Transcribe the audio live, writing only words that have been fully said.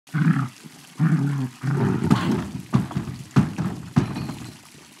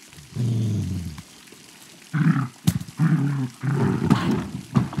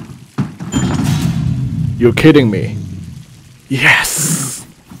You're kidding me. Yes!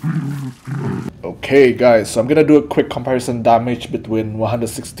 Okay guys, so I'm gonna do a quick comparison damage between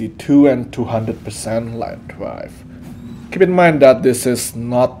 162 and 200% line drive. Keep in mind that this is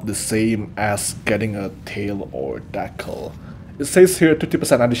not the same as getting a tail or decal. It says here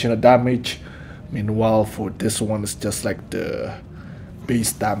 50% additional damage, meanwhile for this one it's just like the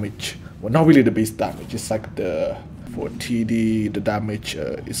base damage. Well, not really the base damage, it's like for TD the damage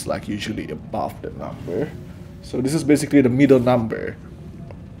is like usually above the number. So this is basically the middle number.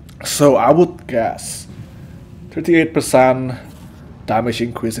 So I would guess 38% damage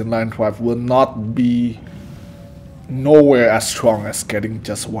increase in line drive will not be nowhere as strong as getting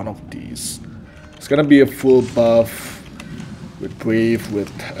just one of these. It's gonna be a full buff with Brave, with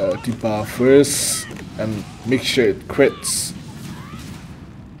debuffers, and make sure it crits.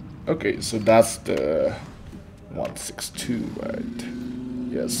 Okay, so that's the 162, right?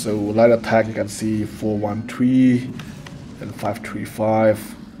 Yeah, so light attack you can see 413 and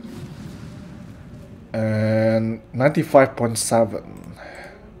 535 and 95.7.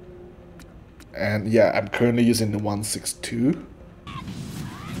 And yeah, I'm currently using the 162,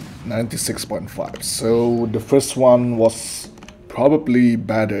 96.5. So the first one was probably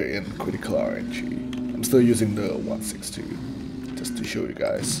better in critical RNG. I'm still using the 162 just to show you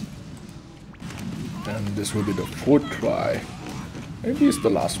guys. And this will be the fourth try. Maybe it's the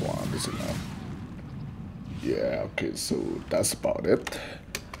last one, is it not? Yeah, okay, so that's about it.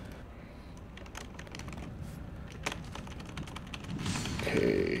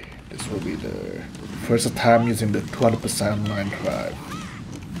 Okay, this will be the first time using the 200% line drive.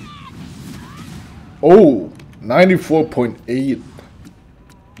 Oh, 94.8.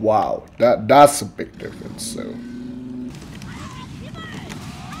 Wow, that's a big difference. So,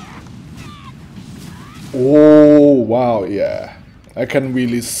 oh wow, yeah, I can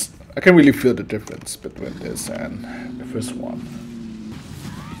really feel the difference between this and the first one.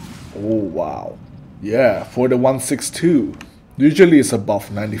 Oh wow, yeah, for the 162. Usually it's above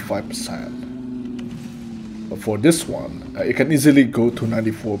 95%. But for this one, it can easily go to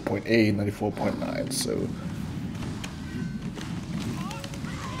 94.8, 94.9, so...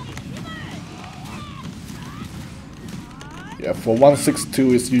 Yeah, for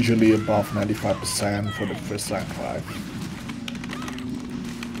 162 it's usually above 95% for the first line drive.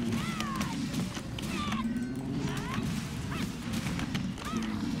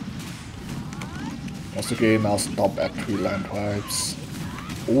 Once again, I'll stop at 3 line drives.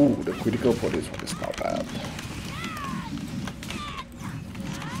 Oh, the critical for this one is not bad.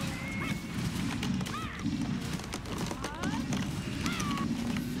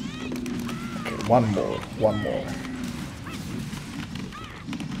 Okay, one more.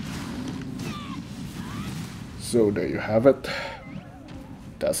 So there you have it.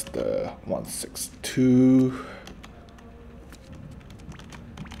 That's the 162.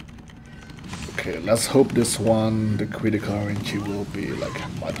 Okay, let's hope this one, the critical RNG, will be like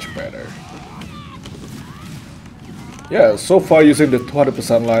much better. Yeah, so far using the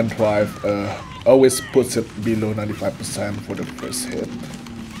 200% line drive always puts it below 95% for the first hit.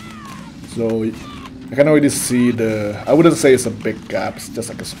 So I can already see I wouldn't say it's a big gap, it's just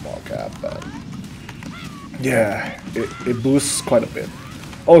like a small gap, but yeah, it boosts quite a bit.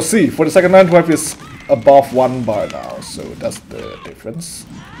 Oh, see, for the second line drive is above 1 bar now, so that's the difference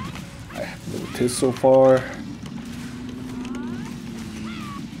I have noticed so far.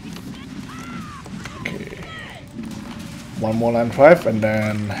 Okay, one more line drive and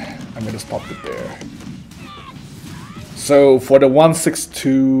then I'm gonna stop it there. So for the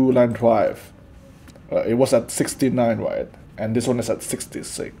 162 line drive, it was at 69, right? And this one is at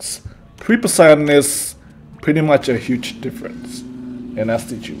 66. 3% is pretty much a huge difference in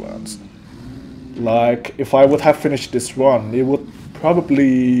STG runs. Like, if I would have finished this run, it would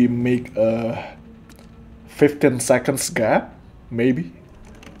probably make a 15 seconds gap, maybe?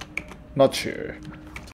 Not sure.